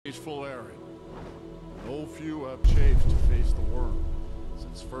Full Aaron. No few have chafed to face the worm,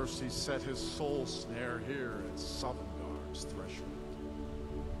 since first he set his soul snare here at Sovngarde's threshold.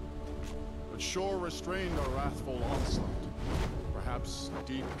 But Shor restrained our wrathful onslaught. Perhaps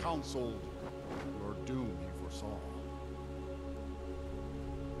deep counseled your doom he foresaw.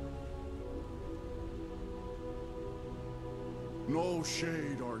 No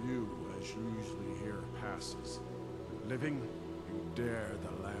shade are you, as usually here passes. Living, you dare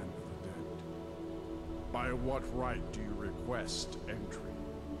the land of the dead. By what right do you request entry?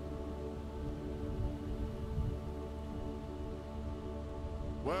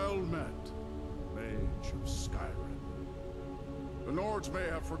 Well met, mage of Skyrim. The Nords may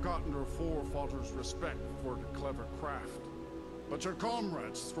have forgotten their forefathers' respect for the clever craft, but your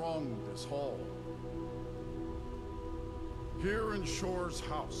comrades throng this hall. Here in Shor's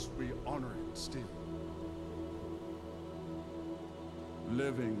house, we honor it still.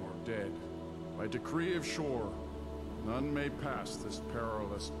 Living or dead, by decree of Shor, none may pass this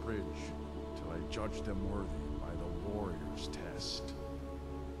perilous bridge till I judge them worthy by the warrior's test.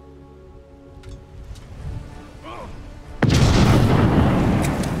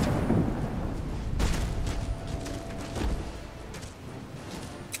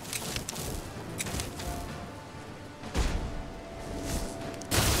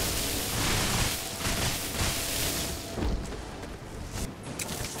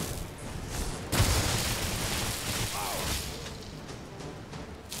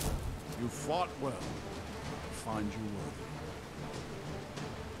 You fought well. I find you worthy.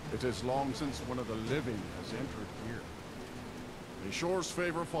 It is long since one of the living has entered here. May Shor's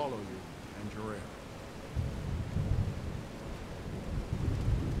favor follow you and your heir.